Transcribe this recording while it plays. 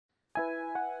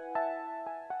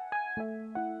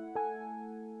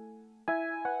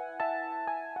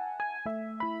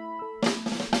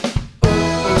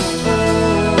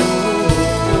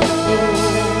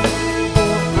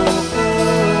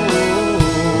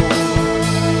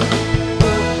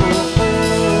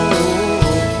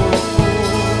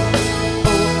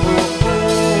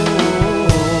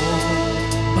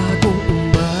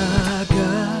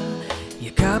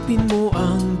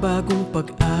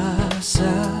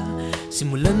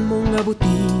Simulan mong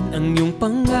abutin ang iyong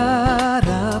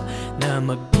pangarap na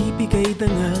magbibigay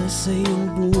dangal sa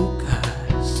iyong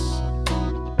bukas.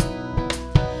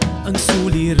 Ang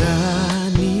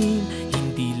suliranin,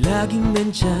 hindi laging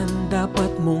nandyan, dapat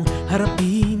mong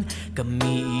harapin.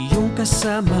 Kami iyong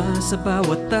kasama sa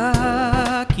bawat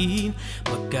akin,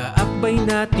 magkaakbay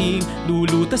nating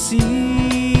lulutasin.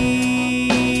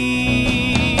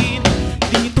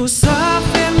 Dito sa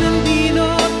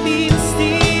Fernandino Teens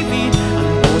TV, ang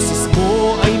boses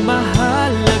mo ay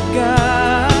mahalaga.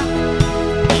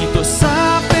 Dito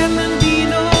sa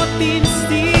Fernandino Teens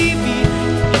TV,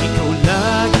 ikaw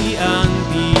lagi ang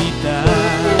bida.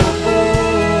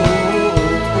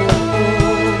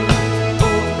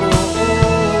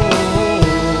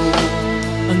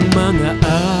 Ang mga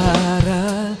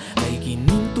aral ay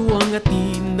gininto ang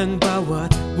atin ng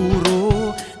bawat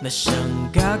guro na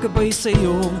siyang gagabay sa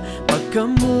iyong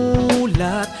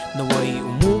pagkamulat. Naway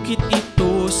umukit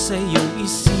ito sa iyong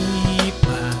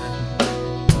isipan,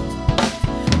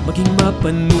 maging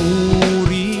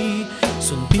mapanuri,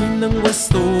 sundin ng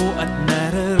wasto at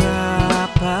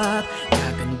nararapat.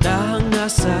 Kagandahang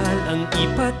asal ang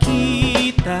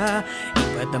ipakita,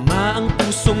 ipadama ang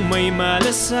pusong may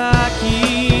malasakit.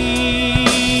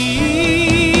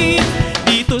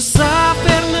 Dito sa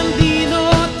Fernandino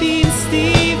Teens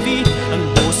TV, ang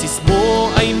boses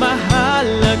mo ay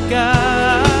mahalaga.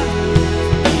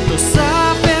 Dito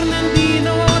sa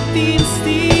Fernandino Teens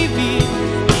TV,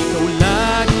 ikaw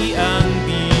lagi ang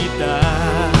bida.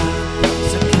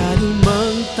 Sakali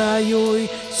mang tayo'y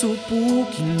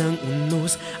subukin ng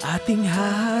unos, ating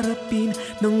haharapin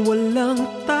ng walang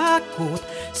takot.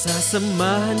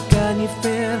 Sasamahan ka ni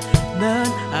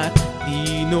Fernan at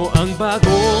Dino, ang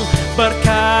bagong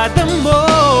barkada mo.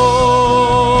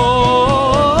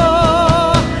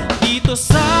 Dito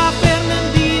sa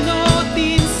Fernandino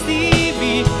Teens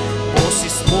TV,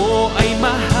 boses mo ay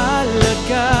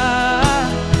mahalaga.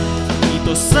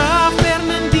 Dito sa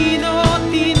Fernandino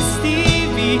Teens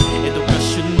TV,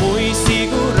 edukasyon mo'y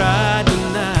sigurado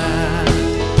na.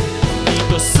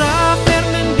 Dito sa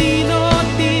Fernandino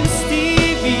Teens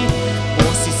TV,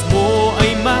 boses mo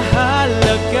ay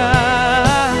mahalaga.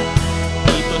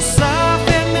 Dito sa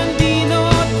Fernandino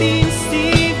Teens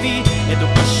TV,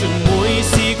 edukasyon mo'y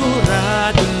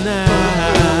sigurado na.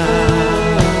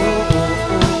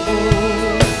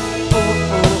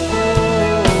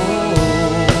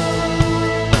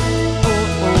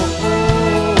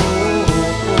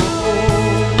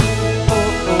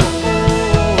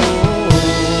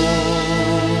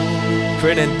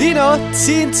 Fernandino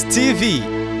Teens TV.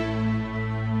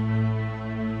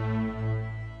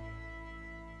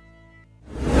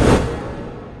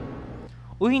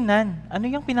 Uy, Nan, ano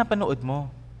yung pinapanood mo?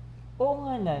 Oo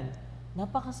nga, Nan.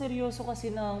 Napakaseryoso kasi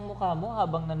ng mukha mo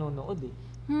habang nanonood eh.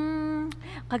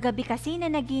 Kagabi kasi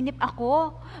nanaginip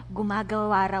ako.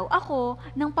 Gumagawa raw ako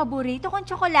ng paborito kong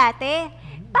tsokolate.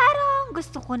 Parang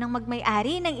gusto ko nang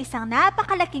magmay-ari ng isang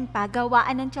napakalaking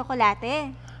pagawaan ng tsokolate.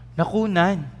 Naku,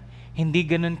 Nan, hindi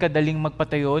ganun kadaling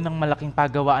magpatayo ng malaking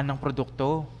pagawaan ng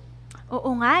produkto.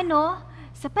 Oo nga, no?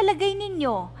 Sa palagay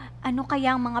ninyo, ano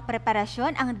kayang mga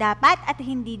preparasyon ang dapat at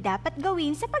hindi dapat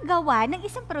gawin sa paggawa ng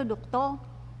isang produkto?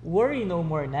 Worry no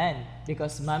more, Nan,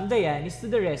 because Ma'am Dianne is to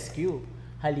the rescue.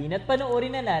 Halina't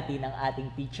panoorin na natin ang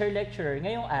ating teacher lecturer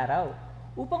ngayong araw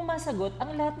upang masagot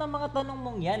ang lahat ng mga tanong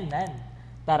mong yan, Nan.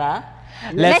 Tara,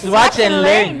 Let's watch and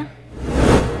learn!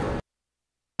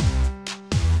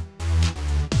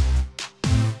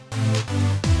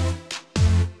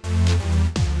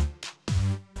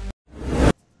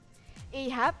 A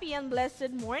happy and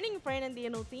blessed morning,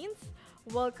 Fernandino teens.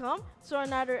 Welcome to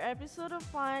another episode of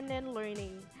Fun and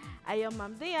Learning. I am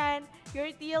Ma'am Dianne, your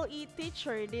TLE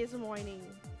teacher this morning.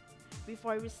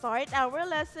 Before we start our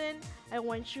lesson, I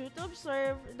want you to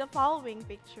observe the following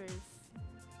pictures.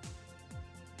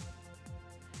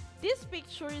 These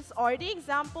pictures are the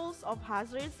examples of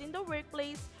hazards in the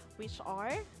workplace, which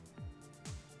are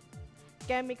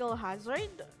chemical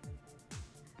hazard,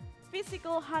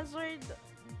 physical hazard,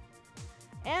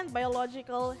 and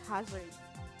biological hazard.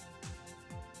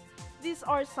 These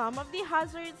are some of the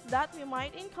hazards that we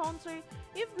might encounter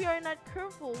if we are not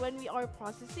careful when we are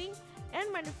processing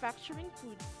and manufacturing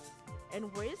foods. And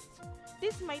worst,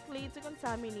 this might lead to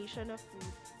contamination of food.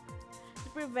 To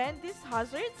prevent these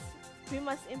hazards, we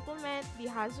must implement the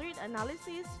Hazard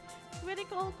Analysis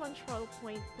Critical Control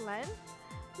Point Plan,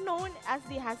 known as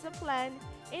the Haccp plan,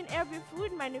 in every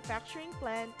food manufacturing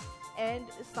plant and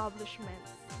establishment.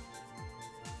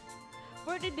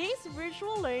 For today's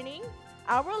virtual learning,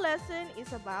 our lesson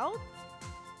is about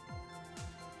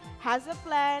Haccp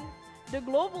plan, the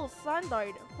global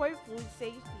standard for food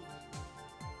safety.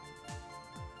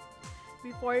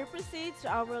 Before we proceed to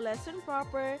our lesson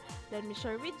proper, let me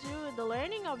share with you the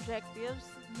learning objectives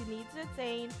you need to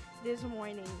attain this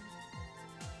morning.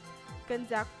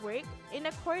 Conduct work in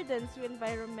accordance with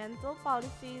environmental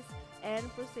policies and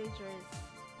procedures.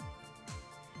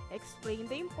 Explain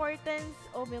the importance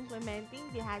of implementing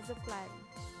the Haccp plan.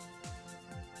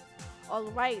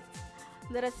 Alright,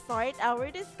 let us start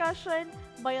our discussion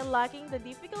by unlocking the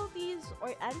difficulties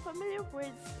or unfamiliar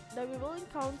words that we will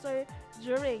encounter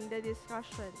during the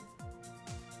discussion.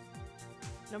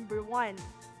 Number 1,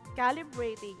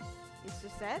 calibrating is to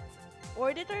set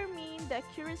or determine the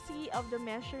accuracy of the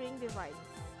measuring device.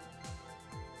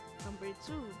 Number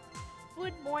 2,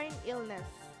 foodborne illness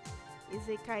is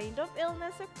a kind of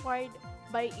illness acquired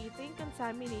by eating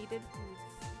contaminated foods.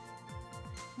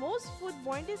 Most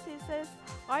foodborne diseases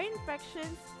are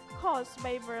infections caused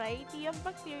by a variety of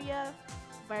bacteria,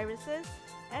 viruses,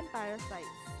 and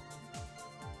parasites.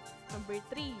 Number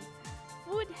 3,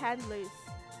 food handlers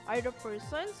are the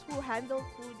persons who handle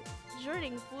food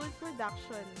during food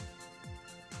production.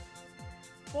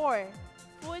 4,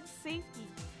 food safety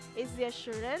is the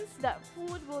assurance that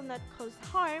food will not cause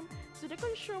harm to the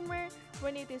consumer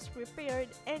when it is prepared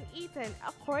and eaten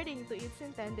according to its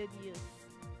intended use.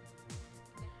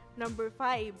 Number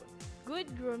 5, good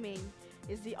grooming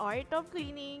is the art of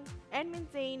cleaning and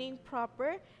maintaining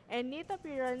proper and neat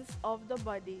appearance of the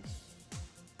body.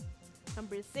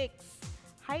 Number 6,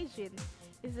 hygiene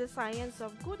is the science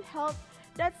of good health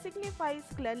that signifies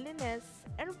cleanliness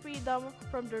and freedom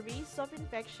from the risk of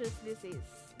infectious disease.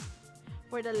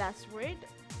 For the last word,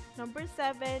 number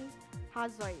 7,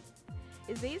 hazard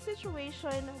is a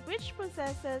situation which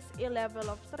possesses a level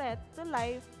of threat to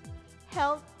life,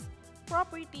 health,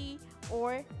 property,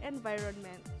 or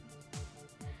environment.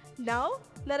 Now,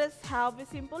 let us have a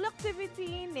simple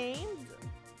activity named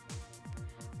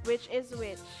Which is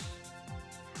Which.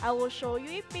 I will show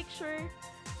you a picture.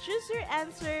 Choose your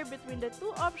answer between the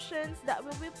two options that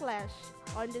will be flashed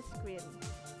on the screen.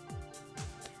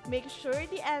 Make sure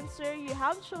the answer you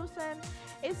have chosen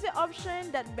is the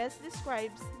option that best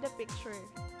describes the picture.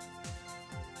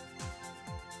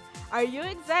 Are you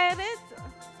excited?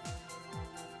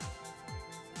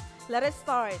 Let us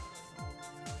start.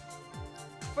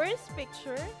 First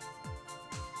picture.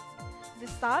 The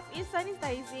staff is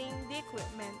sanitizing the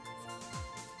equipment.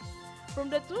 From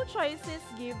the two choices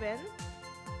given,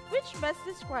 which best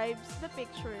describes the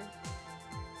picture?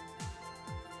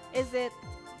 Is it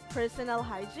personal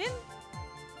hygiene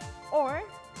or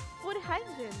food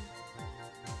hygiene?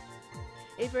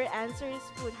 If your answer is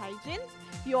food hygiene,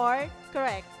 you are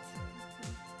correct.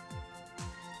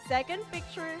 Second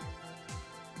picture.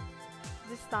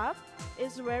 The staff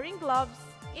is wearing gloves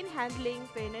in handling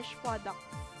finished products.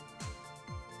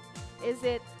 Is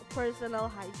it personal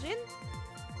hygiene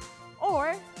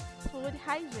or food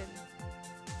hygiene?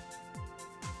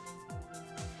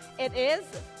 It is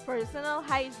personal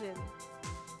hygiene.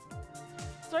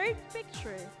 Third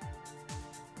picture.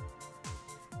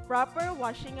 Proper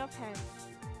washing of hands.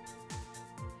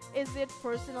 Is it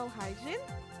personal hygiene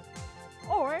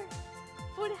or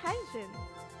food hygiene?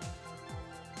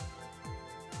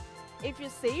 If you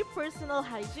say personal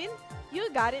hygiene, you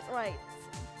got it right.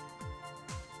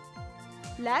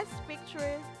 Last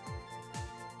picture.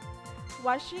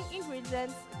 Washing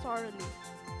ingredients thoroughly.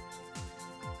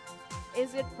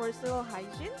 Is it personal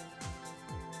hygiene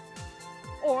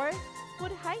or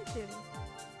food hygiene?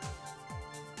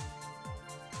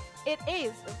 It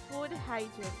is food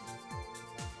hygiene.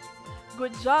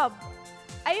 Good job!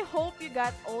 I hope you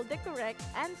got all the correct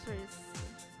answers.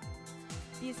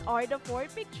 These are the 4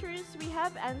 pictures we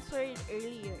have answered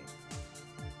earlier.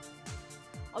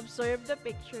 Observe the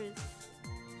pictures.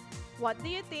 What do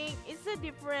you think is the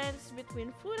difference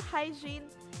between food hygiene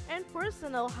and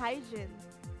personal hygiene?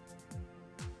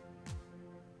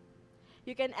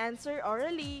 You can answer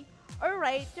orally or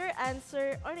write your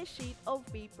answer on a sheet of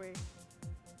paper.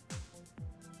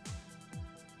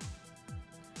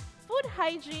 Food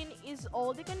hygiene is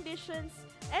all the conditions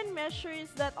and measures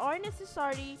that are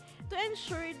necessary to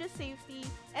ensure the safety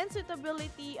and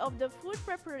suitability of the food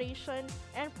preparation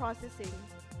and processing.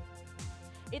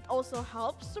 It also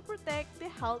helps to protect the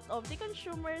health of the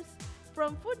consumers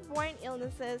from foodborne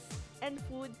illnesses and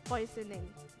food poisoning.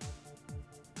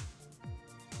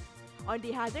 On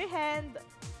the other hand,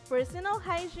 personal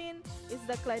hygiene is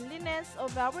the cleanliness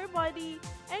of our body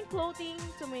and clothing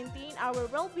to maintain our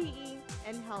well-being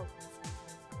and health.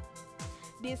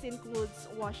 This includes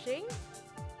washing,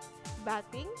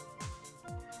 bathing,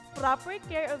 proper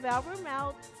care of our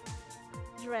mouth,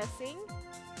 dressing,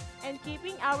 and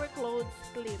keeping our clothes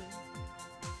clean.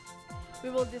 We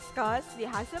will discuss the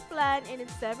Haccp plan and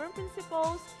its 7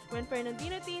 principles when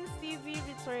Fernandino Teens TV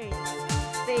returns.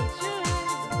 Stay tuned!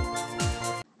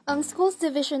 Ang Schools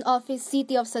Division Office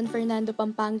City of San Fernando,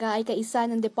 Pampanga ay kaisa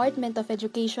ng Department of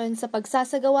Education sa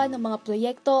pagsasagawa ng mga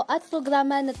proyekto at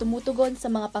programa na tumutugon sa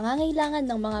mga pangangailangan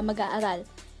ng mga mag-aaral.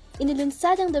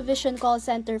 Inilunsad ang Division Call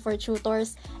Center for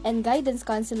Tutors and Guidance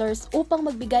Counselors upang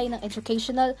magbigay ng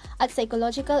educational at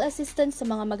psychological assistance sa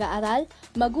mga mag-aaral,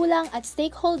 magulang at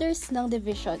stakeholders ng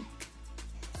division.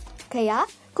 Kaya,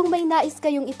 kung may nais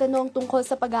kayong itanong tungkol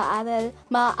sa pag-aaral,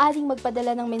 maaaring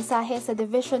magpadala ng mensahe sa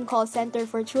Division Call Center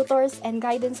for Tutors and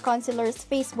Guidance Counselors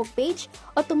Facebook page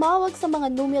o tumawag sa mga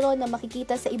numero na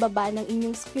makikita sa ibaba ng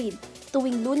inyong screen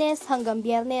tuwing Lunes hanggang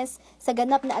Biyernes sa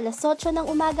ganap na alas 8 ng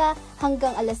umaga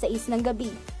hanggang alas 6 ng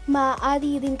gabi.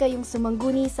 Maaari rin kayong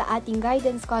sumangguni sa ating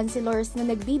guidance counselors na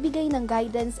nagbibigay ng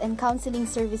guidance and counseling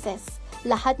services.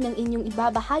 Lahat ng inyong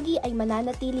ibabahagi ay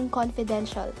mananatiling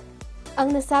confidential.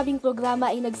 Ang nasabing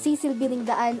programa ay nagsisilbing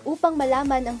daan upang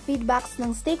malaman ang feedbacks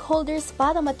ng stakeholders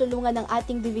para matulungan ang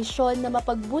ating divisyon na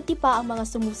mapagbuti pa ang mga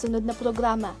sumusunod na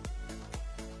programa.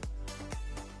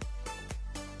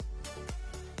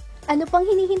 Ano pang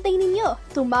hinihintay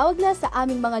ninyo? Tumawag na sa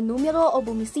aming mga numero o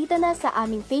bumisita na sa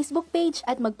aming Facebook page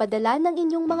at magpadala ng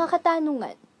inyong mga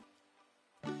katanungan.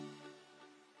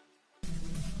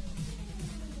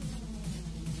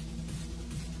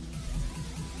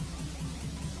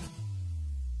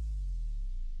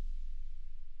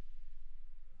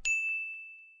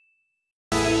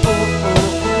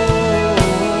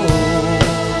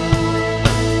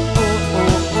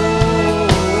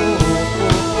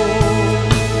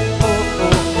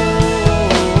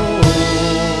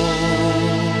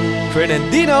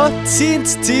 Fernandino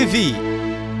Teens TV.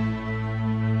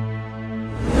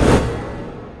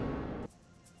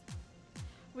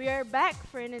 We are back,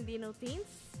 Fernandino Teens.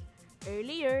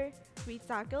 Earlier, we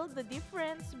tackled the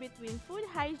difference between food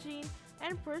hygiene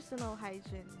and personal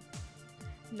hygiene.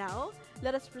 Now,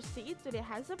 let us proceed to the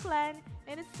Haccp plan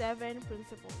and its 7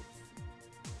 principles.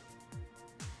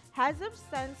 Haccp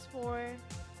stands for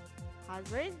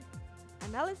Hazard,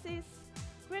 Analysis,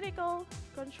 Critical,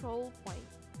 Control Point.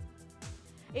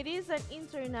 It is an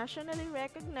internationally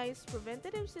recognized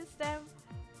preventative system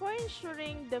for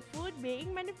ensuring the food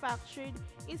being manufactured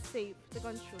is safe to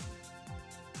consume.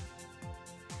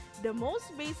 The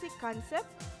most basic concept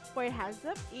for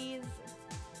Haccp is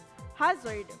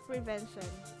hazard prevention.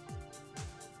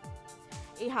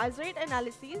 A hazard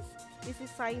analysis is a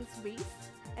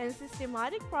science-based and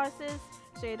systematic process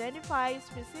to identify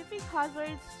specific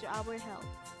hazards to our health.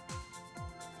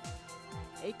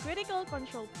 A critical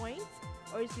control point,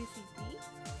 or CCP,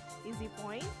 is a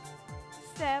point,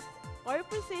 step, or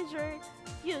procedure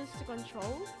used to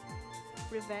control,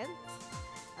 prevent,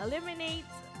 eliminate,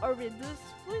 or reduce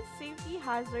food safety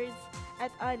hazards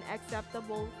at an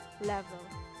acceptable level.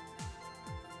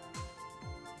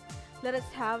 Let us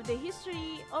have the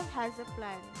history of Haccp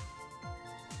plan.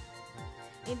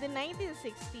 In the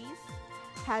 1960s,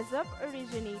 Haccp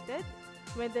originated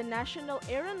when the National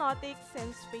Aeronautics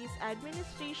and Space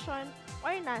Administration,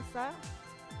 or NASA,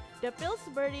 the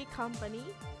Pillsbury Company,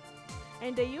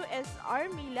 and the U.S.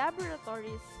 Army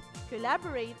laboratories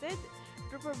collaborated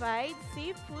to provide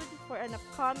safe food for an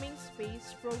upcoming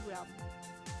space program.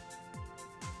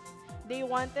 They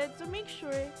wanted to make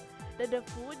sure that the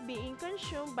food being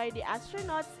consumed by the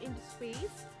astronauts in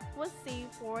space was safe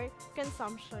for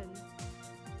consumption.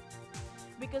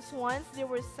 Because once they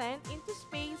were sent into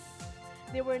space,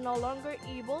 they were no longer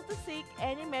able to seek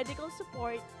any medical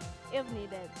support if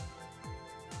needed.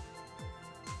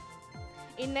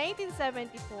 In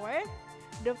 1974,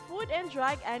 the Food and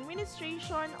Drug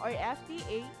Administration, or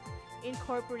FDA,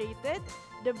 incorporated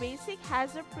the basic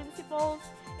Haccp principles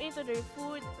into their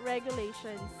food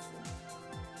regulations.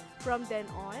 From then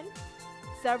on,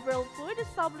 several food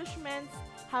establishments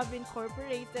have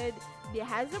incorporated the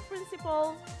Haccp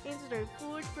principle into their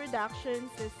food production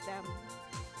system.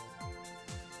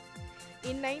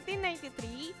 In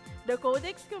 1993, the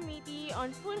Codex Committee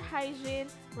on Food Hygiene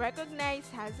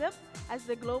recognized Haccp as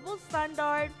the global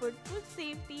standard for food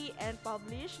safety and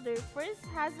published their first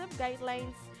Haccp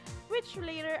guidelines, which were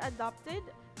later adopted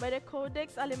by the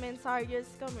Codex Alimentarius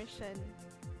Commission.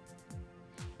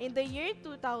 In the year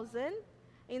 2000,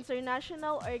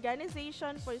 International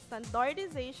Organization for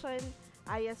Standardization,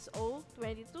 ISO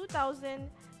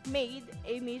 22000, made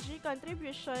a major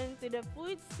contribution to the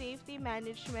food safety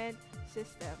management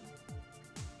system.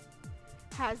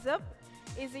 Haccp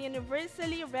is a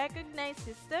universally recognized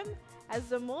system as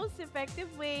the most effective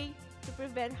way to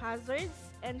prevent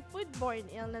hazards and foodborne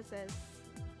illnesses.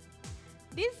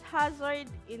 This hazard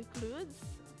includes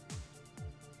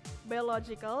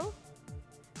biological,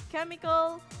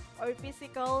 chemical, or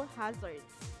physical hazards.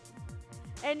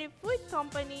 Any food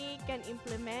company can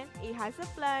implement a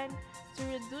Haccp plan to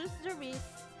reduce the risk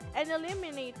and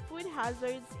eliminate food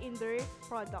hazards in their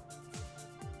products.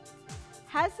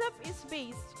 Haccp is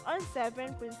based on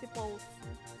 7 principles.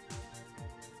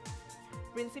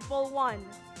 Principle 1.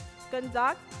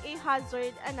 Conduct a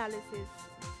hazard analysis.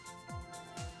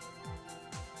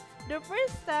 The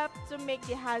first step to make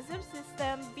the Haccp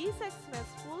system be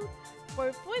successful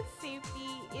for food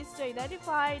safety is to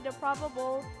identify the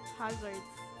probable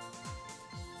hazards.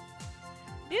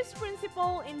 This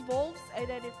principle involves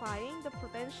identifying the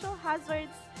potential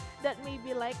hazards that may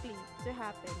be likely to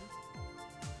happen.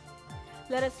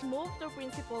 Let us move to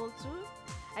Principle 2.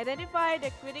 Identify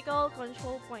the critical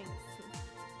control points.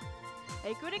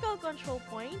 A critical control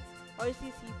point, or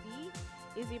CCP,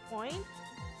 is a point,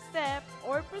 step,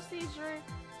 or procedure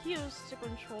used to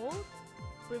control,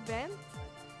 prevent,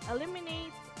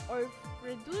 eliminate, or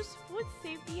reduce food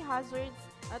safety hazards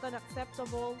at an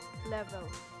acceptable level.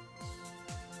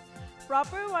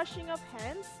 Proper washing of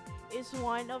hands is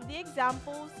one of the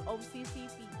examples of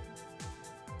CCP.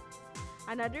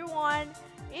 Another one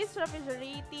is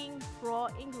refrigerating raw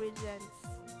ingredients.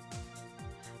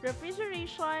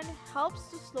 Refrigeration helps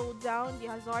to slow down the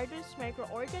hazardous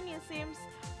microorganisms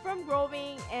from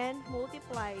growing and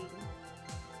multiplying.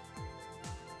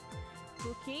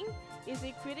 Cooking is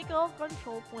a critical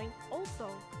control point also,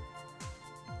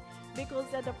 because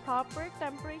at the proper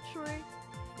temperature,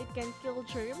 it can kill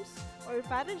germs or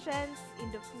pathogens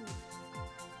in the food.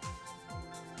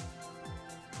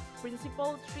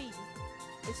 Principle 3.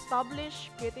 Establish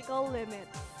critical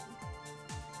limits.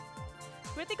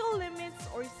 Critical limits,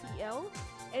 or CL,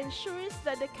 ensures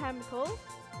that the chemical,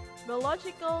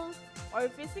 biological, or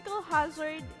physical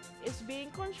hazard is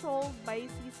being controlled by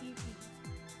CCP.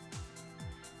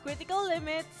 Critical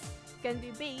limits can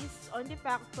be based on the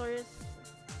factors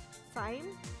time,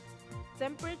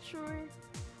 temperature,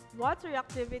 water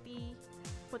activity,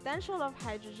 potential of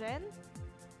hydrogen,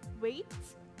 weight,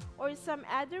 or some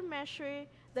other measure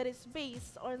that is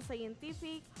based on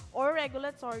scientific or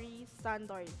regulatory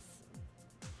standards.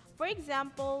 For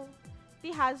example,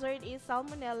 the hazard is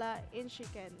salmonella in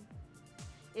chicken.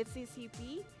 Its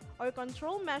CCP, or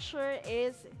control measure,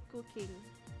 is cooking.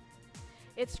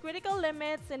 Its critical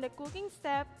limits in the cooking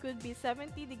step could be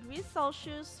 70 degrees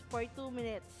Celsius for 2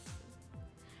 minutes.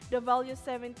 The value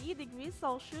 70 degrees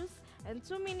Celsius and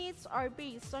 2 minutes are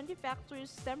based on the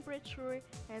factors temperature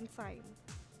and time.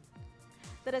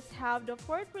 Let us have the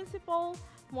fourth principle,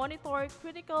 monitor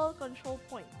critical control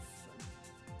points.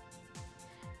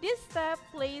 This step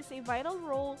plays a vital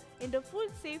role in the food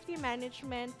safety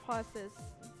management process.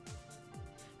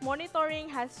 Monitoring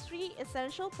has 3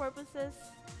 essential purposes.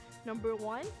 Number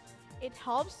 1, it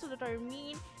helps to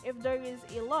determine if there is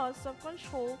a loss of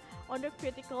control on the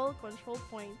critical control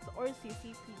point, or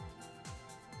CCP.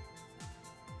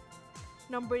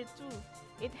 Number 2,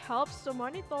 it helps to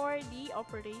monitor the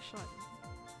operation.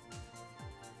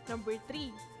 Number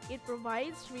 3, it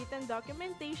provides written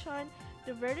documentation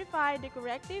to verify the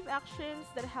corrective actions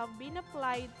that have been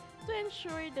applied to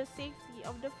ensure the safety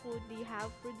of the food they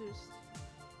have produced.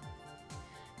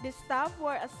 The staff who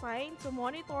are assigned to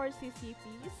monitor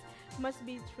CCPs must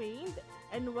be trained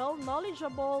and well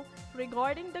knowledgeable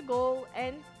regarding the goal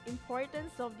and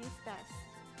importance of this test.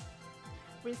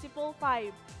 Principle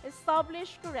 5.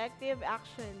 Establish corrective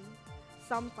action.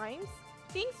 Sometimes,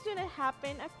 things do not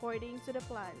happen according to the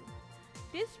plan.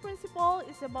 This principle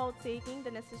is about taking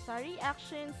the necessary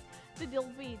actions to deal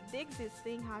with the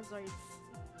existing hazards.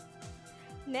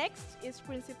 Next is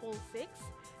Principle 6,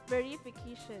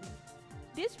 verification.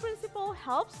 This principle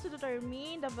helps to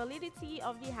determine the validity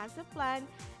of the Haccp plan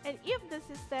and if the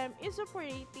system is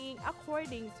operating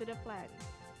according to the plan.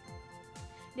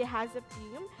 The Haccp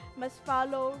team must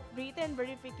follow written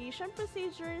verification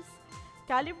procedures,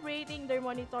 calibrating their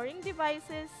monitoring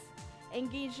devices,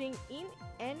 engaging in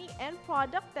any end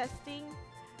product testing,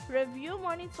 review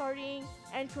monitoring,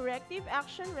 and corrective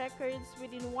action records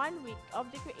within 1 week of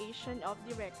the creation of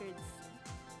the records.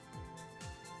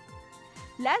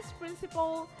 Last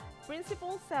principle,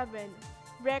 Principle 7,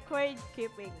 record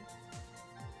keeping.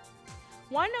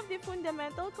 One of the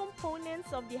fundamental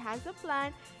components of the Haccp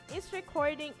plan is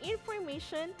recording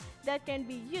information that can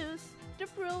be used to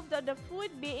prove that the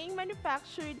food being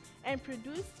manufactured and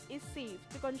produced is safe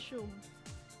to consume.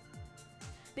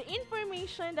 The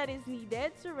information that is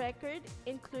needed to record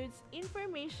includes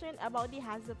information about the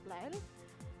Haccp plan,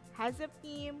 Haccp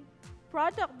team,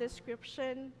 product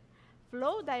description,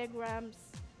 flow diagrams,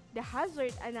 the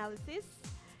hazard analysis,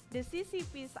 the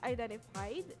CCPs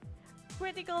identified,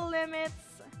 critical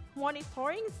limits,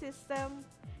 monitoring system,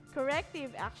 corrective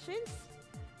actions,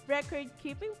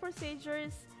 record-keeping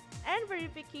procedures, and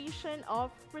verification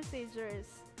of procedures.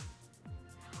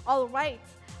 Alright,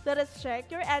 let us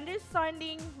check your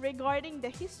understanding regarding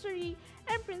the history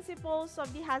and principles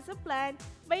of the Haccp plan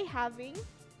by having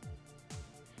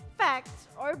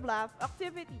fact or bluff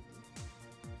activity.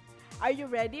 Are you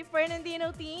ready,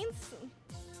 Fernandino teens?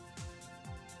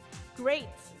 Great!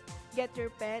 Get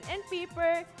your pen and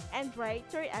paper and write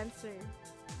your answer.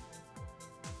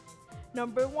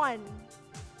 Number 1.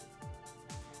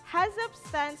 Haccp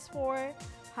stands for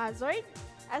Hazard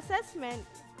Assessment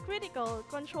Critical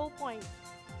Control Point.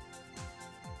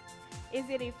 Is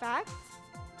it a fact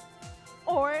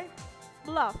or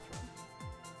bluff?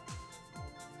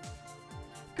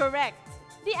 Correct.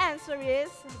 The answer is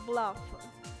bluff.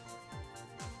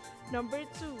 Number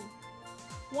 2.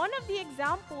 One of the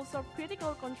examples of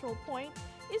critical control point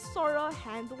is thorough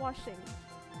hand washing.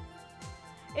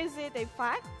 Is it a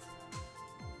fact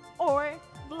or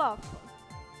bluff?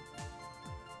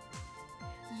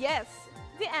 Yes,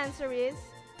 the answer is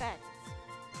fact.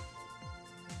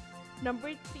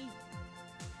 Number 3.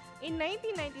 In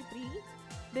 1993,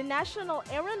 the National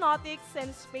Aeronautics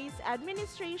and Space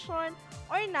Administration,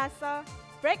 or NASA,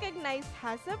 recognized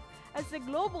Haccp as the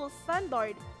global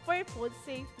standard for food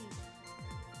safety.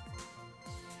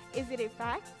 Is it a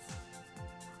fact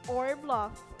or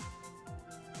bluff?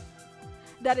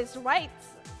 That is right.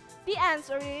 The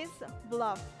answer is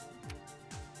bluff.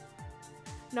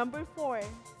 Number 4.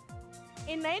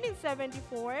 In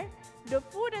 1974, the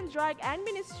Food and Drug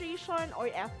Administration,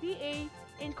 or FDA,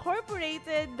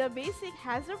 incorporated the basic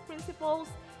Haccp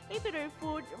principles into their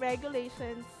food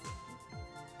regulations.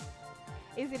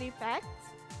 Is it a fact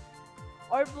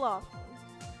or bluff?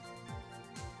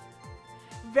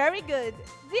 Very good.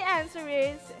 The answer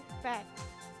is fact.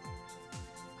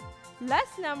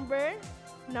 Last number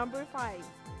 5.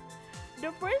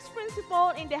 The first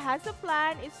principle in the Haccp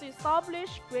plan is to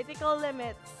establish critical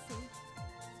limits.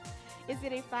 Is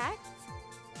it a fact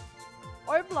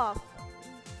or bluff?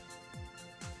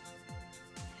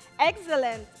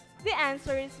 Excellent! The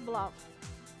answer is bluff.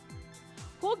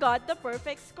 Who got the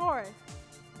perfect score?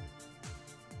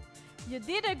 You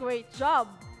did a great job.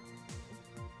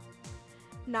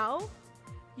 Now,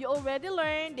 you already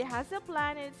learned the Haccp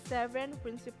plan and its 7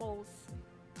 principles.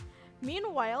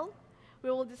 Meanwhile, we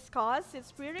will discuss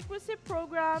its prerequisite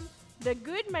program, the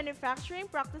good manufacturing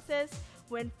practices,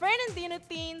 when Fernandino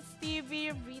Teens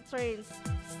TV returns.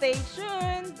 Stay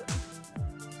tuned!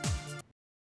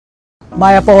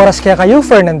 Maya po oras kaya kayo,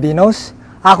 Fernandinos.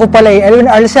 Ako pala ay Elwin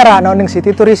R. Serrano ng City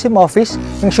Tourism Office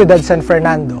ng Siyudad San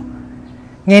Fernando.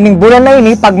 Ngayong bulan na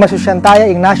ini, pagmasusyan tayo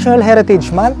ang National Heritage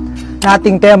Month na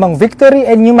ating temang Victory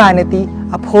and Humanity,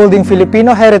 Upholding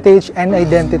Filipino Heritage and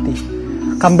Identity.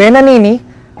 Kambena nini,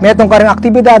 metong karang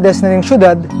aktibidades na ng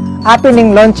siyudad, apin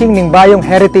ng launching ng bayong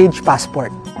Heritage Passport.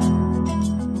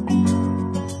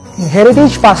 Yung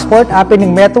Heritage Passport, apin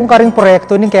ng metong karing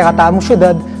proyekto ng kaya katamong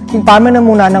siyudad, yung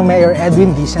pamanamuna ng Mayor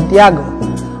Edwin D. Santiago.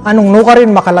 Anong nuka rin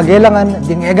makalagelangan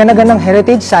ding eganagan ng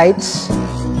heritage sites,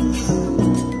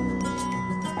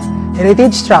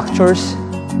 heritage structures,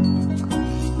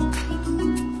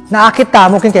 na akit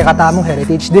tamo kin kaya katamong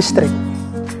heritage district.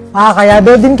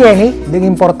 Makakayado din kini, ding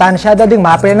importansya da ding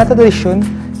mapil na tradisyon,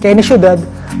 kaya ni syudad,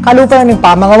 kalupa ng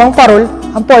pamangawang parol,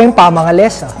 ang po yung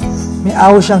pamangalesa. May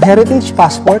aho siyang heritage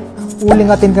passport,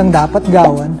 uling atin kang dapat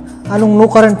gawan, anong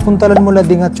nukaran puntalan mo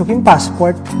lading at yung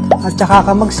passport, at saka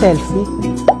ka mag-selfie.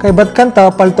 Kay ba't kanta,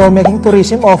 palto making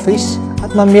tourism office,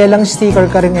 at mamiyalang sticker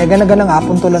ka rin egan-agan ang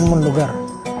apuntulan mong lugar.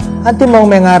 At timong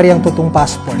may ngari ang tutong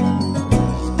passport.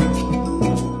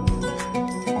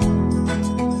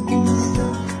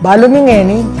 Balo mi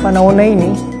ngeni, panahon na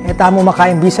ini, etamo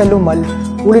makain bisa lumal,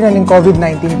 uli na ng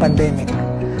COVID-19 pandemic.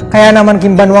 Kaya naman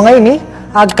kimbanwa ngayon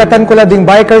agkatan ko ding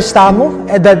bikers tamo,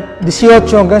 edad 18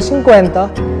 hanggang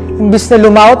 50, imbis na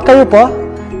lumaot kayo po,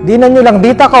 di na nyo lang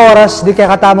dita ka oras di kaya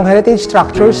katamong heritage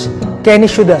structures, kaya ni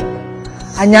syudad.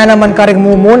 Anya naman karing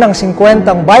mumunang 50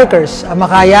 bikers ang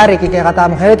makayari kaya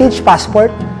katamong heritage passport,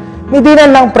 may di na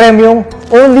lang premium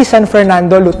only San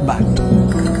Fernando loot bag.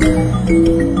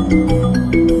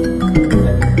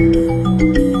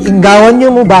 Inggawan nyo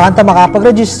mo bakit ta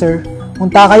makapag-register,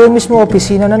 punta kayo mismo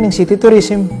opisina na ng City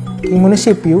Tourism, ng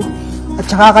munisipyo, at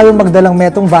saka kayo magdalang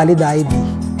metong valid ID.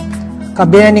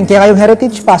 Kabinan ng kaya kayong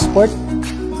heritage passport,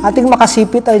 ating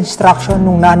makasipit ang instruction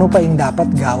nung nano pa ing dapat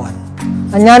gawan.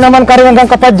 Anya naman ka rin hanggang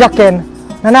kapadyakin,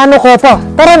 nanano ko pa,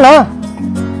 tara na!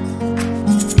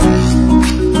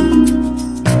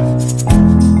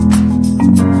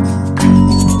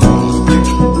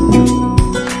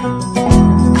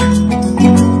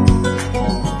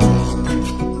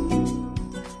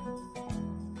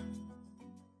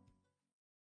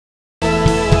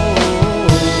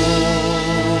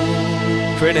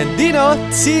 Fernandino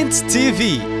Teens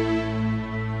TV.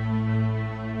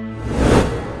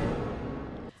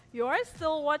 You're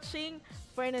still watching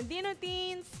Fernandino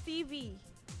Teens TV.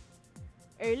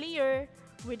 Earlier,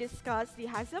 we discussed the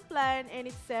Haccp plan and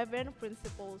its 7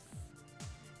 principles.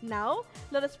 Now,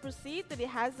 let us proceed to the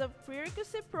Haccp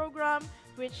prerequisite program,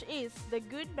 which is the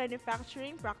Good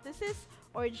Manufacturing Practices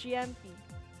or GMP.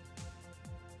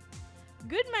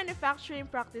 Good manufacturing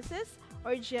practices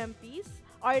or GMPs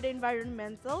are the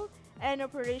environmental and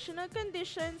operational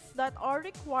conditions that are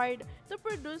required to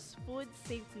produce food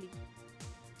safely.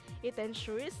 It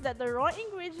ensures that the raw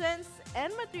ingredients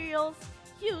and materials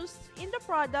used in the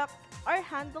product are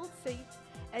handled safe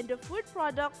and the food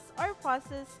products are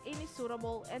processed in a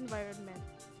suitable environment.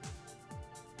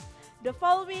 The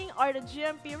following are the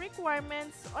GMP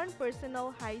requirements on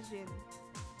personal hygiene.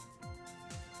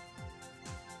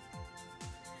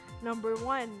 Number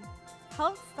 1.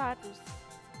 Health status.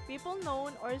 People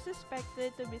known or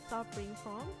suspected to be suffering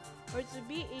from or to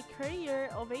be a carrier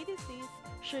of a disease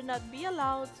should not be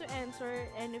allowed to enter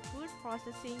any food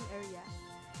processing area.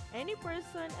 Any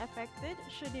person affected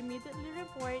should immediately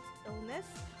report illness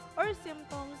or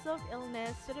symptoms of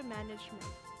illness to the management.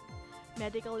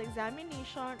 Medical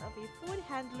examination of a food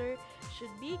handler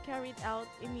should be carried out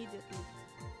immediately.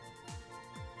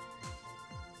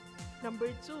 Number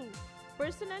 2.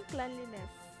 Personal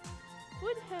cleanliness.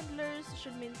 Food handlers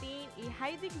should maintain a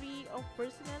high degree of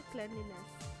personal cleanliness.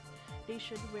 They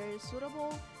should wear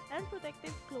suitable and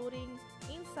protective clothing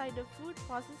inside the food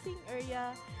processing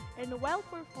area and while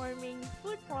performing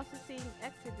food processing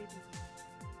activities.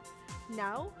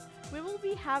 Now, we will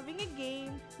be having a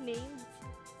game named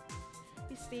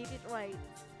State It Right.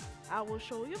 I will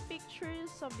show you pictures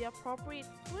of the appropriate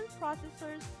food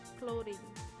processor's clothing.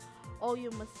 All you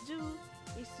must do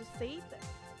is to state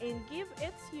and give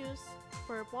its use,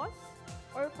 purpose,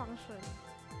 or function.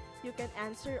 You can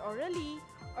answer orally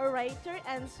or write your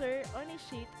answer on a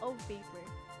sheet of paper.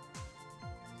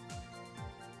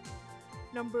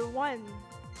 Number 1.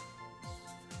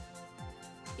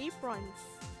 Aprons.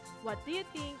 What do you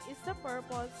think is the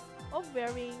purpose of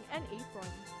wearing an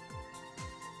apron?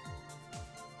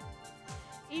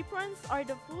 Aprons are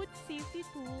the food safety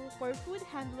tool for food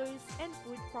handlers and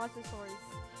food processors.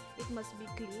 It must be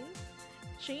clean,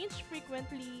 changed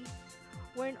frequently,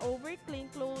 worn over clean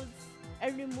clothes,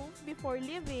 and removed before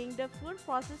leaving the food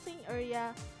processing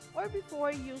area or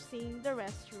before using the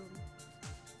restroom.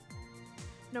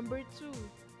 Number 2.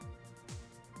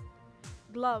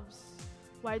 Gloves.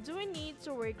 Why do we need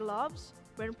to wear gloves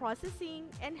when processing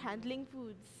and handling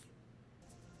foods?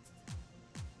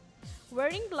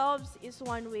 Wearing gloves is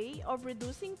one way of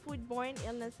reducing foodborne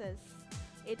illnesses.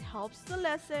 It helps to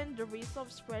lessen the risk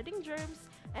of spreading germs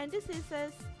and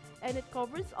diseases, and it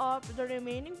covers up the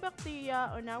remaining bacteria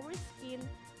on our skin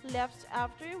left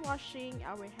after washing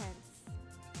our hands.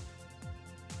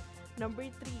 Number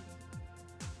 3.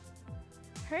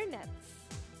 Hairnets.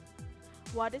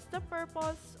 What is the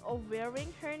purpose of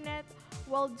wearing hairnet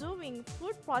while doing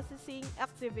food processing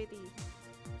activity?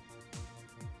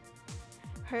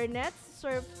 Hairnets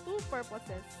serve 2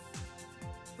 purposes.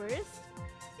 First,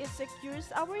 it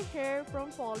secures our hair from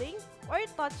falling or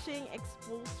touching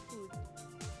exposed food.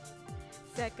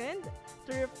 Second,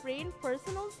 to refrain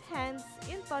person's hands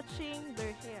in touching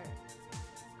their hair.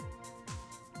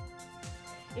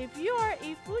 If you are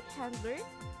a food handler,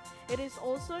 it is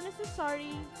also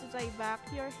necessary to tie back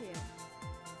your hair.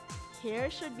 Hair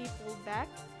should be pulled back,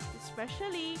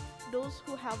 especially those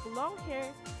who have long hair,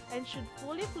 and should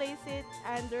fully place it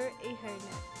under a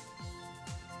hairnet.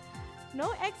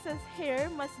 No excess hair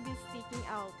must be sticking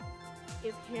out.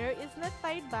 If hair is not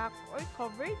tied back or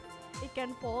covered, it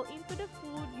can fall into the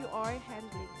food you are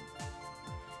handling.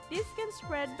 This can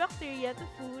spread bacteria to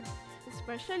food,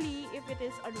 especially if it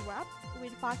is unwrapped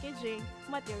with packaging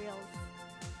materials.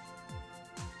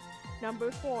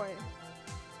 Number 4.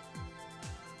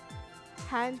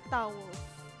 Hand towels.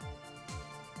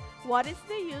 What is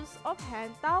the use of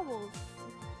hand towels?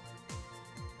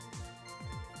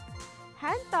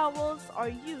 Hand towels are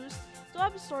used to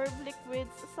absorb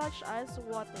liquids such as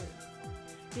water.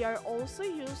 They are also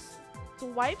used to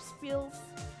wipe spills,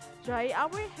 dry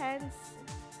our hands,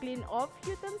 clean off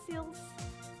utensils,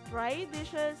 dry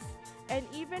dishes, and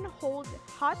even hold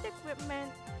hot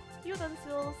equipment,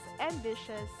 utensils, and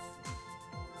dishes.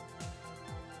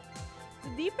 To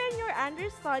deepen your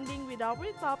understanding with our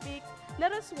topic,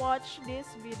 let us watch this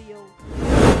video.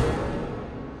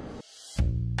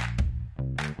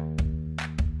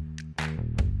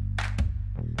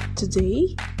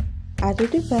 Today,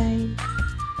 Ate Divine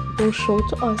will show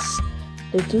to us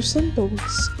the do's and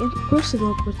don'ts in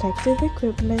personal protective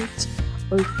equipment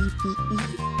or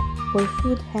PPE for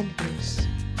food handlers.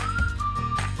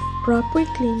 Proper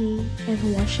cleaning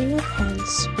and washing of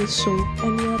hands with soap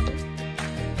and water.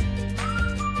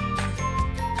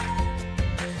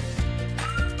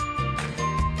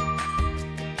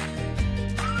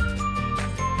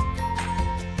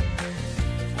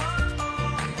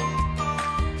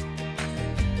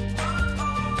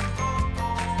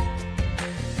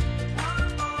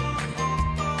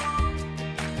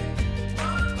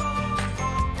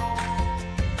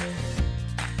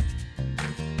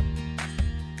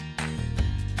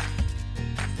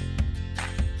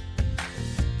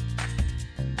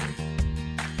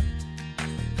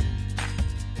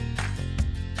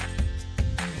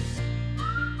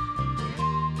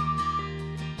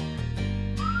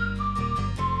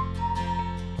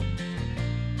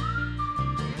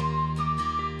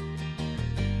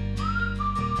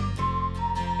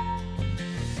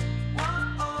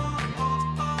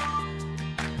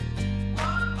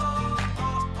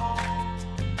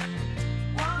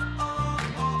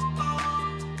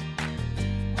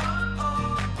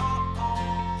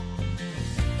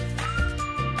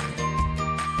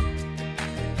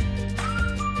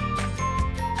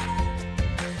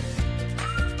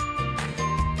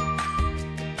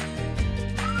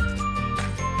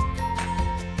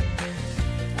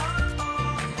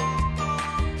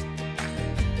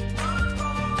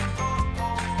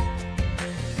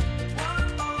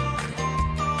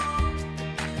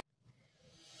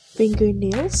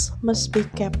 Fingernails must be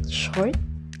kept short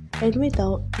and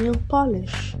without nail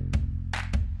polish.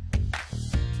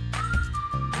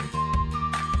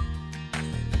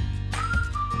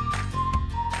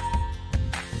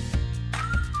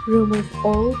 Remove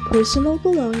all personal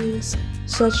belongings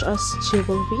such as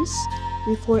jewelries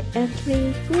before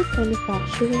entering food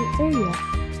manufacturing area.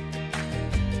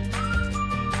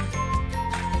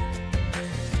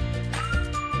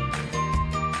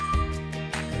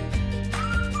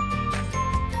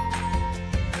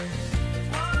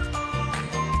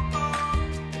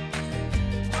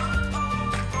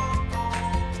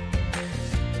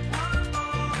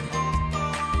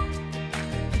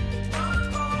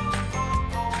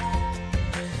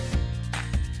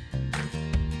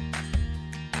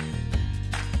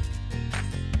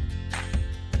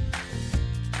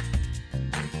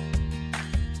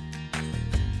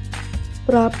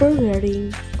 Proper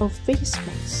wearing of face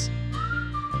masks.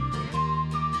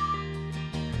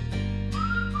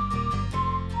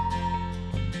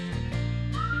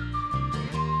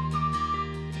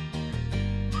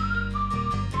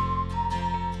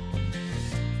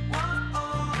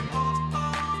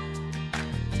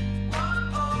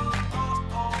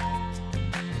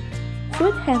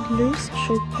 Food handlers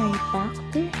should tie back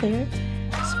their hair,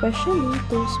 especially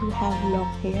those who have long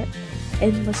hair,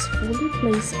 and must fully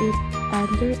place it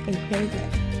under a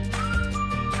hairnet.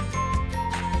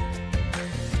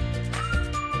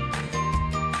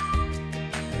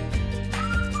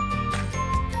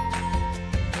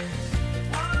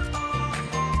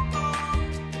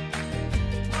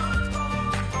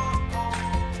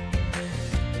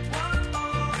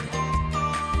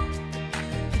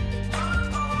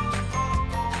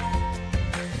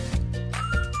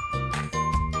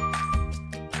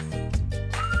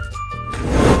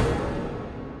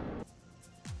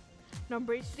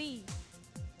 Number 3.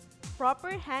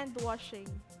 Proper hand washing.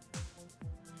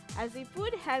 As a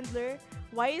food handler,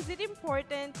 why is it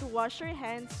important to wash your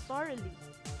hands thoroughly?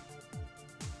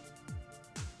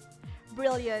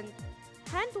 Brilliant!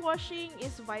 Hand washing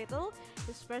is vital,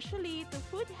 especially to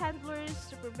food handlers,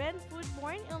 to prevent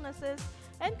foodborne illnesses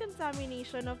and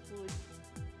contamination of food.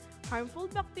 Harmful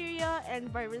bacteria and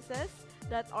viruses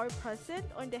that are present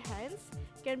on the hands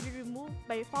can be removed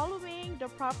by following the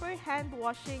proper hand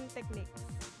washing techniques.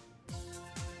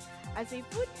 As a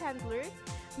food handler,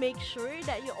 make sure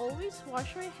that you always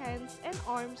wash your hands and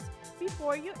arms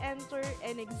before you enter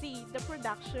and exit the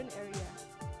production area.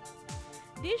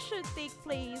 This should take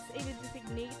place in a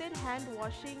designated hand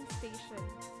washing station.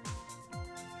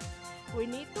 We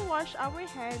need to wash our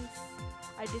hands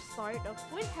at the start of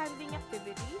food handling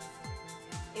activities,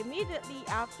 immediately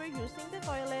after using the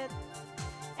toilet,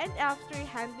 and after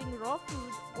handling raw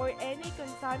food or any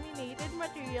contaminated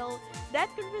material that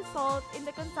could result in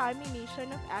the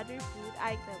contamination of other food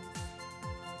items.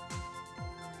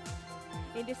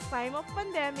 In this time of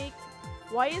pandemic,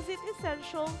 why is it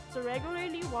essential to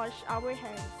regularly wash our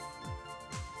hands?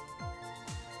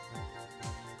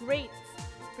 Great!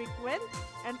 Frequent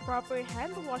and proper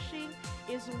hand washing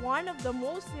is one of the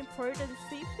most important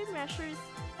safety measures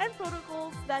and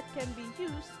protocols that can be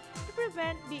used to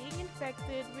prevent being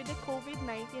infected with the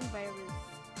COVID-19 virus.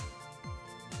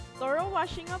 thorough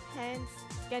washing of hands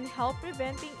can help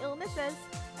preventing illnesses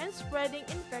and spreading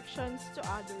infections to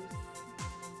others.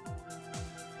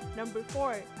 Number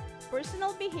 4,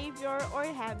 personal behavior or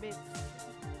habits.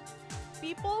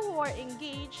 People who are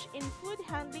engaged in food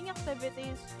handling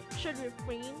activities should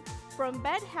refrain from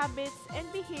bad habits and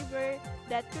behavior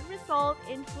that could result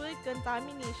in food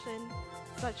contamination,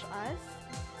 such as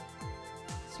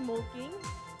smoking,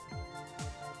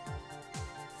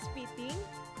 spitting,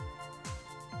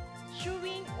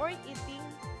 chewing or eating,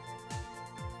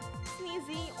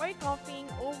 sneezing or coughing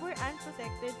over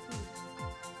unprotected food.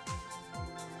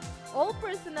 All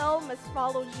personnel must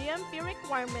follow GMP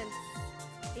requirements.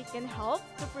 It can help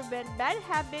to prevent bad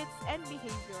habits and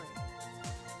behavior.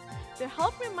 To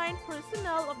help remind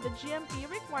personnel of the GMP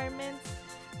requirements,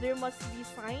 there must be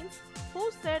signs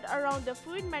posted around the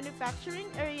food manufacturing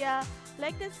area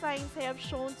like the signs I have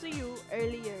shown to you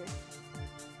earlier.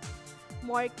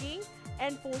 Marking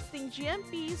and posting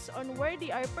GMPs on where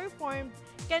they are performed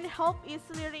can help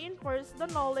easily reinforce the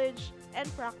knowledge and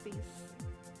practice.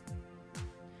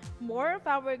 More of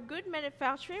our good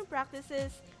manufacturing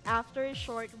practices after a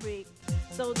short break.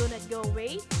 So do not go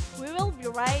away, we will be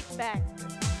right back.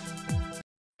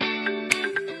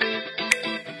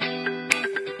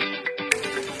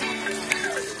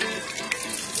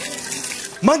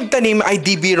 Magtanim ay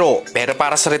di biro, pero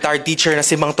para sa retired teacher na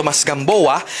si Mang Tomas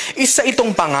Gamboa, isa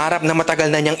itong pangarap na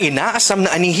matagal na niyang inaasam na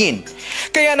anihin.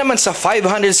 Kaya naman sa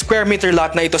 500 square meter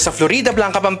lot na ito sa Florida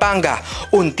Blanca, Pampanga,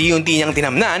 unti-unti niyang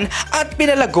tinamnan at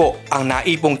pinalago ang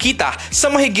naipong kita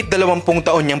sa mahigit 20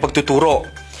 taon niyang pagtuturo.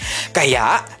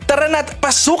 Kaya tara na't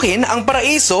pasukin ang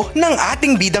paraiso ng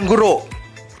ating bidang guro.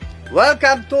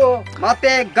 Welcome to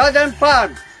Mape Garden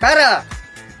Farm. Tara!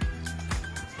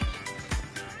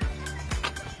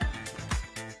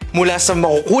 Mula sa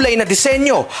makukulay na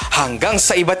disenyo hanggang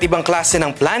sa iba't ibang klase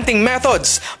ng planting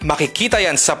methods, makikita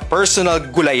yan sa personal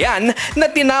gulayan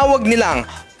na tinawag nilang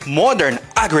Modern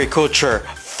Agriculture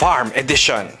Farm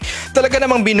Edition. Talaga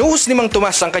namang binuhos ni Mang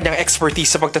Tomas ang kanyang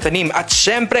expertise sa pagtatanim at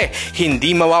syempre,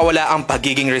 hindi mawawala ang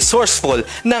pagiging resourceful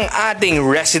ng ating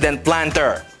resident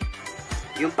planter.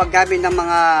 Yung paggamit ng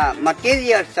mga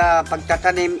material sa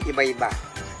pagtatanim, iba-iba.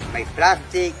 May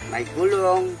plastic, may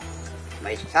gulong,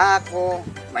 may sako,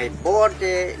 may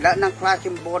bote, lahat ng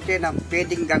klaseng bote na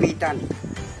pwedeng gamitan.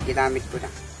 Ginamit ko na.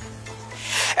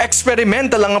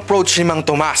 Experimental ang approach ni Mang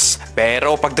Tomas.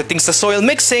 Pero pagdating sa soil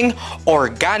mixing,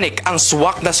 organic ang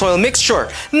swak na soil mixture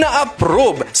na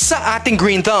approve sa ating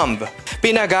green thumb.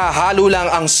 Pinaghahalo lang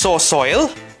ang soil,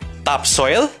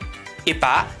 topsoil,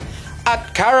 ipa, at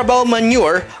carabao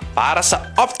manure para sa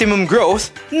optimum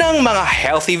growth ng mga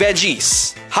healthy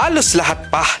veggies. Halos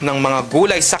lahat pa ng mga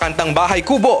gulay sa kantang bahay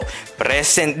kubo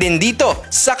present din dito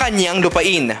sa kanyang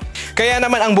lupain. Kaya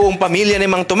naman ang buong pamilya ni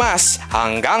Mang Tomas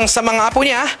hanggang sa mga apo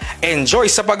niya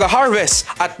enjoy sa pag-harvest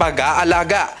at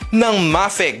pag-aalaga ng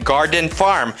Mafe Garden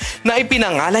Farm na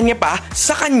ipinangalan niya pa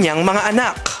sa kanyang mga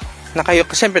anak. Na kayo,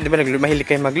 siyempre, di ba mahilig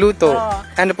kayo magluto?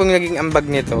 Ano pong naging ambag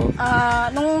nito?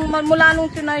 Mula nung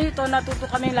tinahi ito,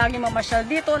 natuto kami lagi mamasyal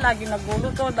dito, lagi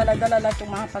nagluluto, dala-dala lahat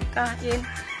yung mga pagkain.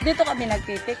 Dito kami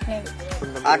nagpipiknik.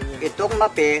 At itong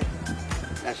mape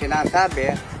na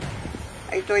sinasabi,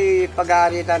 ito'y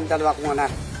pag-aaritan dalawa kong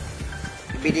anak.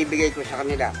 Binibigay ko sa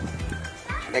kanila.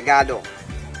 Regalo.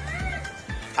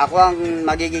 Ako ang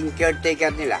magiging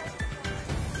caretaker nila.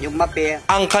 Yung mape.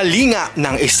 Ang kalinga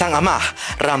ng isang ama,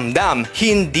 ramdam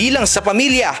hindi lang sa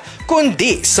pamilya,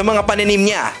 kundi sa mga pananim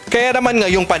niya. Kaya naman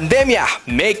ngayong pandemya,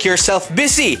 make yourself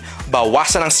busy,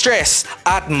 bawasan ang stress,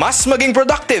 at mas maging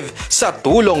productive sa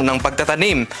tulong ng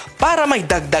pagtatanim para may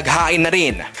dagdag hain na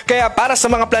rin. Kaya para sa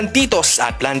mga plantitos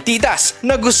at plantitas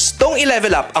na gustong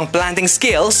i-level up ang planting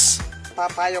skills,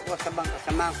 papayo ko sa mga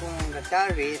kasama kong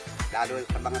nag-service, lalo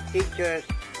sa mga teachers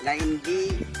na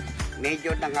hindi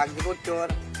major ng agriculture,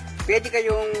 pwede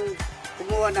kayong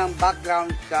kumuha ng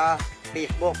background sa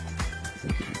Facebook.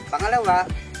 Pangalawa,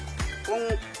 kung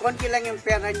konti lang yung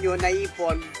pera nyo na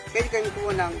ipon, pwede kayong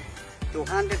kumuha ng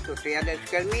 200 to 300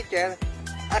 square meter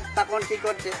at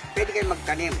pakonti-konti, pwede kayong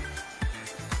magtanim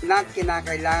na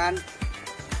kinakailangan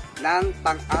ng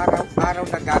pang-araw-araw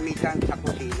na gamitan sa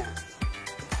kusina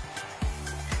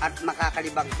at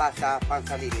makakalibang pa sa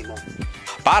pansarili mo.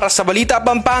 Para sa Balita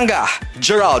Pampanga,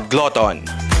 Gerald Gloton.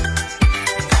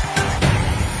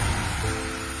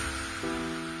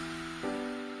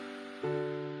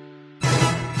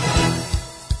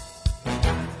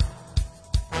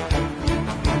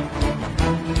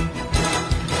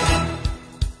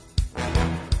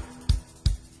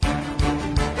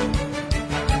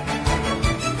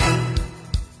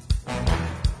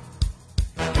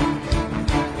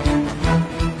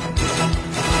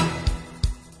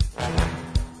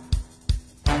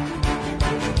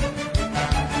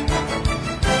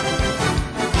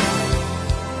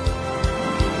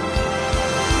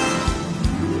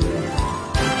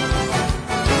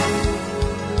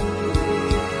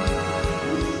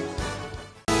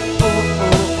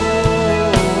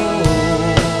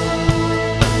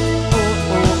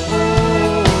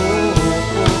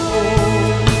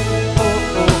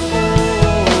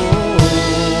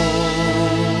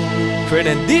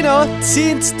 Fernandino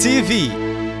Teens TV.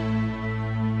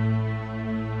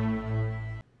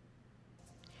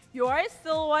 You are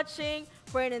still watching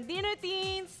Fernandino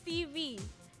Teens TV.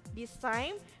 This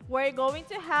time, we're going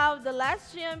to have the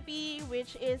last GMP,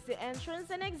 which is the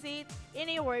entrance and exit in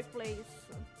a workplace.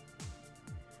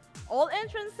 All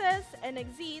entrances and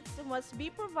exits must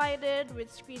be provided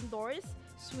with screen doors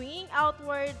swinging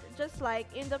outward just like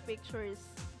in the pictures.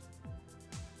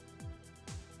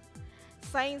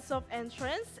 Signs of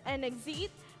entrance and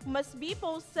exit must be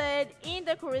posted in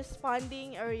the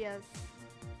corresponding areas.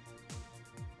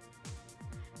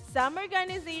 Some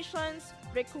organizations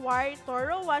require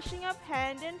thorough washing of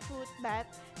hand and foot bath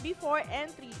before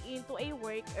entry into a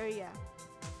work area.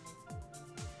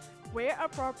 Wear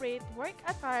appropriate work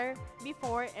attire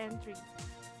before entry.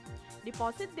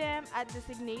 Deposit them at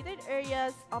designated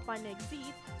areas upon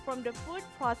exit from the food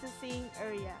processing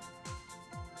area.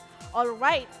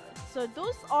 Alright, so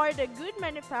those are the good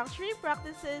manufacturing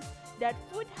practices that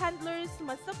food handlers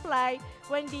must apply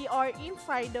when they are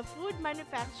inside the food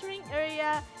manufacturing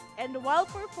area and while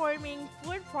performing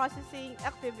food processing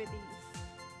activities.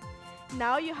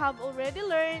 Now you have already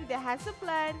learned the Haccp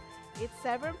plan, its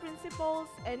 7 principles,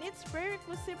 and its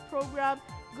prerequisite program,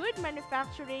 Good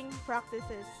Manufacturing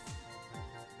Practices.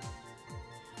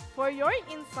 For your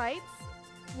insights,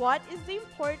 what is the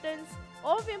importance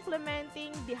of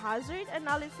implementing the hazard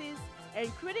analysis and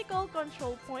critical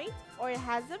control point or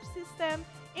Haccp system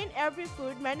in every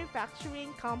food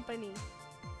manufacturing company?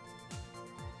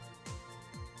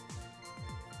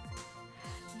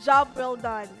 Job well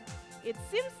done. It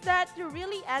seems that you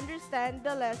really understand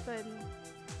the lesson.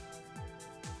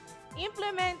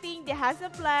 Implementing the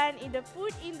Haccp plan in the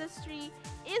food industry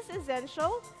is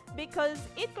essential because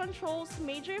it controls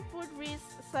major food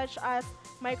risks such as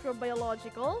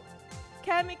microbiological,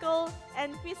 chemical,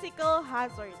 and physical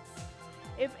hazards.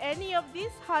 If any of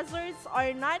these hazards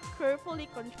are not carefully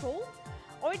controlled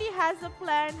or the Haccp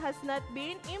plan has not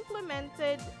been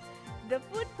implemented, the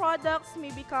food products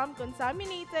may become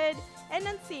contaminated and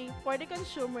unsafe for the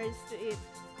consumers to eat.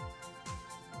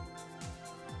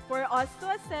 For us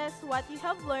to assess what you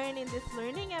have learned in this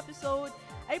learning episode,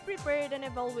 I prepared an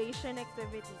evaluation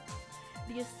activity.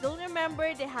 Do you still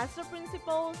remember the Haccp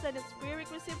principles and its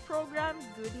prerequisite program,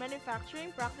 Good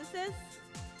Manufacturing Practices?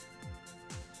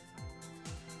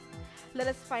 Let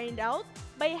us find out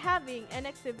by having an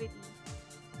activity.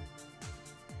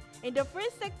 In the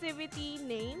first activity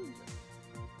named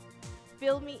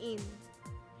Fill Me In,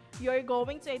 you are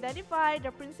going to identify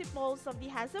the principles of the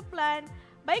Haccp plan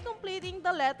by completing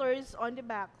the letters on the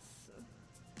backs.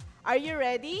 Are you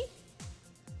ready?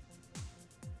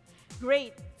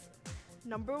 Great!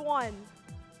 Number 1.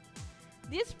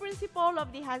 This principle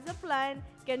of the Haccp plan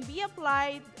can be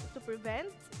applied to prevent,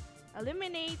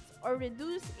 eliminate, or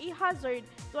reduce a hazard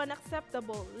to an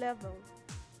acceptable level.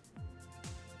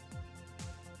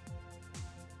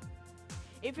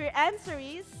 If your answer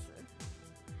is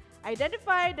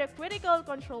identify the critical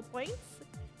control points,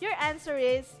 your answer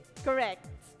is correct.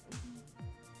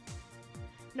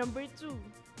 Number 2.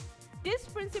 This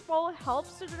principle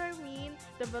helps to determine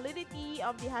the validity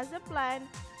of the Haccp plan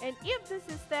and if the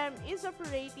system is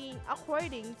operating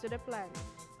according to the plan.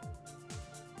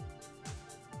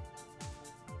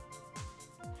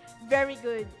 Very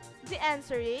good. The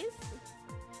answer is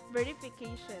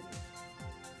verification.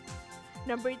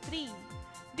 Number 3.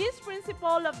 This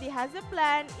principle of the Haccp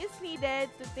plan is needed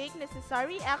to take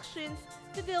necessary actions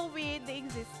to deal with the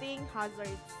existing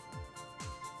hazards.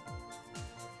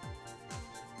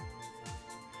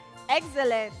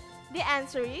 Excellent! The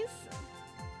answer is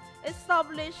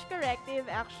establish corrective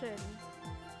action.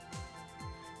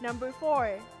 Number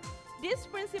 4. This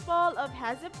principle of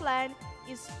Haccp plan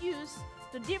is used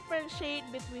to differentiate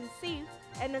between safe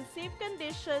and unsafe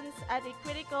conditions at a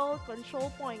critical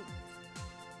control point.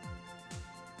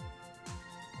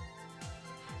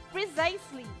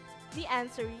 Precisely, the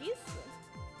answer is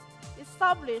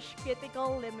establish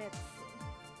critical limits.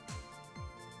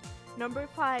 Number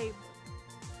 5.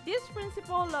 This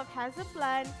principle of Haccp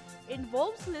plan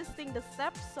involves listing the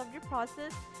steps of the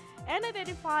process and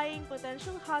identifying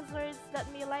potential hazards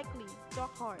that may likely to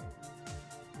occur.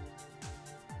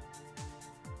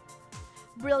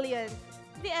 Brilliant!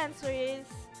 The answer is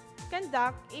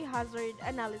conduct a hazard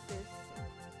analysis.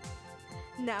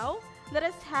 Now, let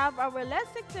us have our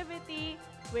last activity,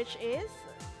 which is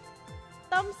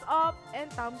thumbs up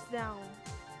and thumbs down.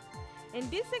 In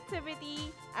this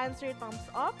activity, answer thumbs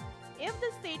up if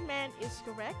the statement is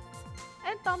correct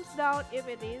and thumbs down if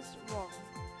it is wrong.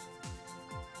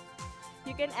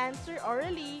 You can answer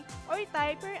orally or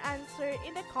type your answer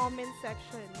in the comment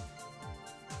section.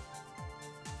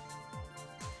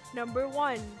 Number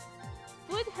 1.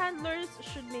 Food handlers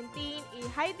should maintain a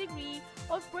high degree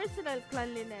of personal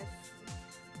cleanliness.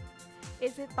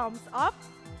 Is it thumbs up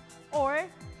or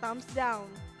thumbs down?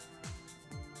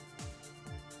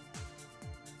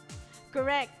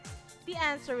 Correct. The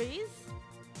answer is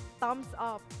thumbs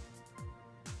up.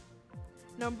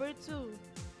 Number 2.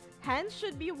 Hands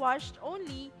should be washed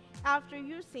only after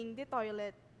using the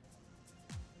toilet.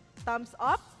 Thumbs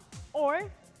up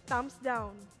or thumbs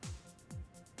down?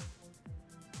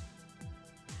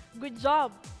 Good job.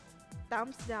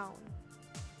 Thumbs down.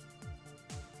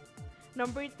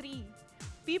 Number 3.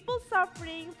 People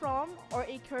suffering from or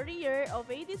a carrier of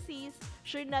a disease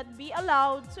should not be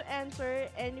allowed to enter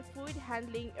any food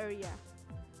handling area.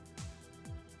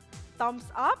 Thumbs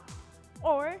up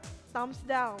or thumbs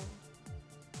down?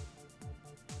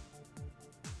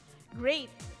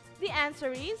 Great! The answer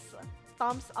is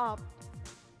thumbs up.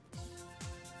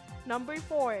 Number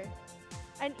 4.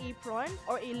 An apron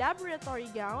or a laboratory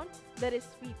gown that is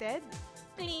fitted,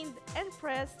 cleaned, and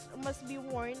pressed must be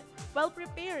worn while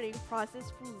preparing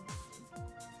processed foods.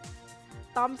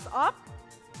 Thumbs up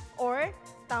or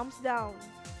thumbs down?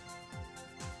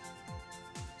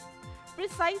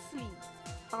 Precisely,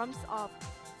 thumbs up.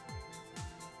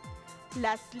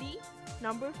 Lastly,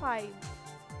 number 5.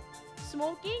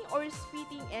 Smoking or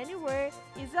spitting anywhere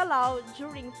is allowed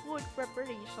during food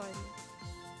preparation.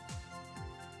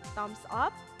 Thumbs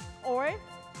up or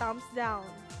thumbs down?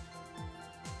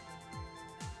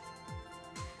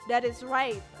 That is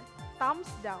right,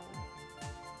 thumbs down.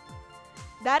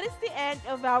 That is the end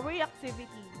of our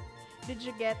activity. Did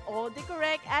you get all the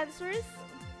correct answers?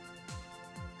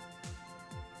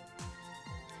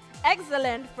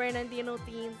 Excellent, Fernandino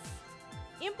teens.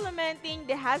 Implementing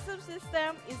the Haccp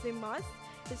system is a must,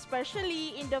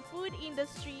 especially in the food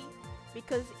industry,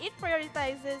 because it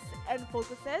prioritizes and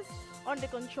focuses on the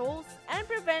controls and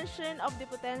prevention of the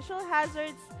potential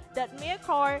hazards that may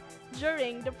occur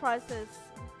during the process.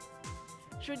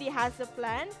 Through the Haccp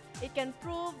plan, it can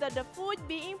prove that the food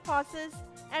being processed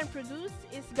and produced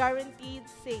is guaranteed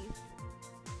safe.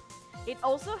 It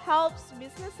also helps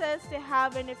businesses to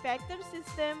have an effective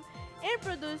system in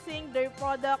producing their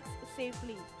products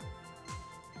safely.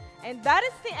 And that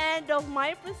is the end of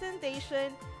my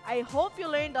presentation. I hope you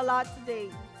learned a lot today.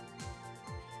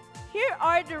 Here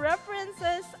are the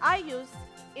references I used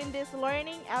in this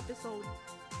learning episode.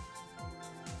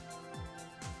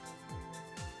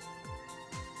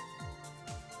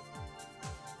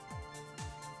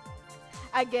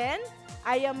 Again,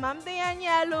 I am Ma'am Dianne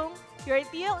Yalung, your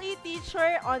TLE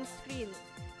teacher on screen.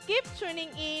 Keep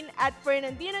tuning in at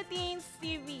Fernandino Teens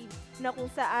TV, na kung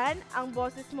saan ang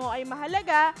boses mo ay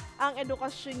mahalaga, ang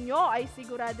edukasyon nyo ay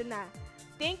sigurado na.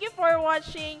 Thank you for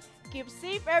watching. Keep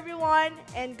safe everyone,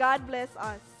 and God bless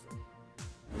us.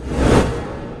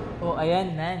 O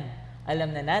ayan, Nan.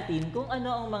 Alam na natin kung ano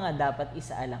ang mga dapat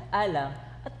isaalang-alang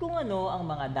at kung ano ang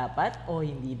mga dapat o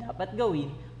hindi dapat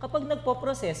gawin kapag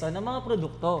nagpoproseso ng mga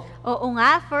produkto. Oo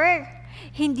nga, Fer.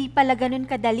 Hindi pala ganun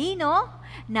kadali, no?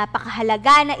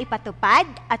 Napakahalaga na ipatupad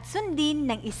at sundin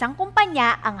ng isang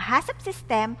kumpanya ang Haccp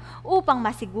system upang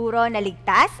masiguro na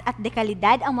ligtas at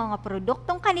dekalidad ang mga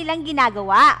produktong kanilang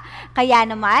ginagawa. Kaya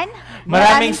naman,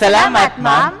 maraming salamat,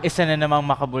 ma'am. Isa na namang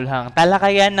makabulhang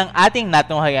talakayan ng ating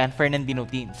natunghayan Fernandino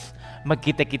Teens.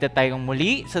 Magkita-kita tayong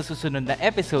muli sa susunod na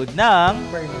episode ng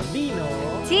Fernandino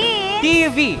Teens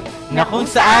TV, na kung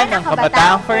saan ang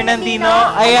kabataang Fernandino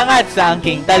ay angat sa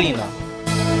angking talino.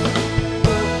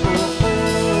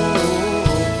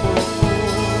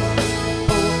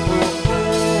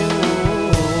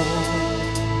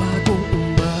 Bagong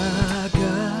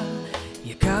umaga,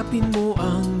 yakapin mo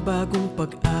ang bagong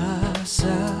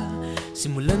pag-asa.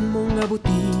 Simulan mong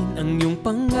abutin ang iyong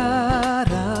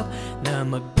pangarap na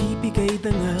magbibigay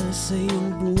dangal sa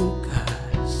iyong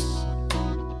bukas.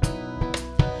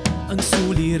 Ang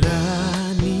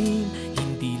suliranin,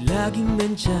 hindi laging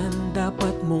nandyan,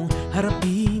 dapat mong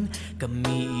harapin.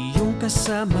 Kami iyong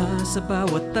kasama sa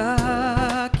bawat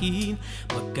takin,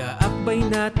 magkaakbay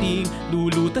nating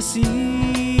lulutasin.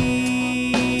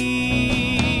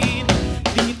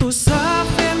 Dito sa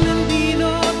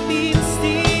Fernandino Teens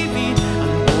TV,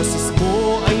 ang boses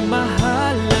mo ay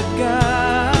mahalaga.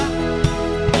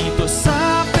 Dito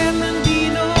sa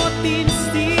Fernandino Teens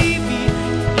TV,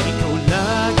 ikaw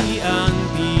lagi ang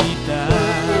bida.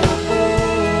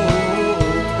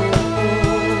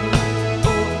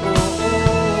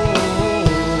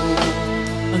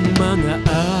 Ang mga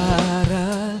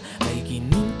aral ay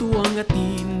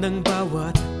ginintuangatin ng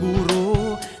bawat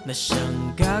guro na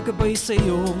siyang gagabay sa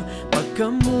iyong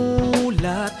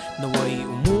pagkamulat. Naway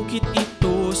umukit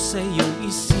ito sa iyong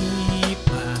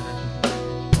isipan.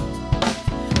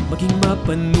 maging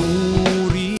mapanuri.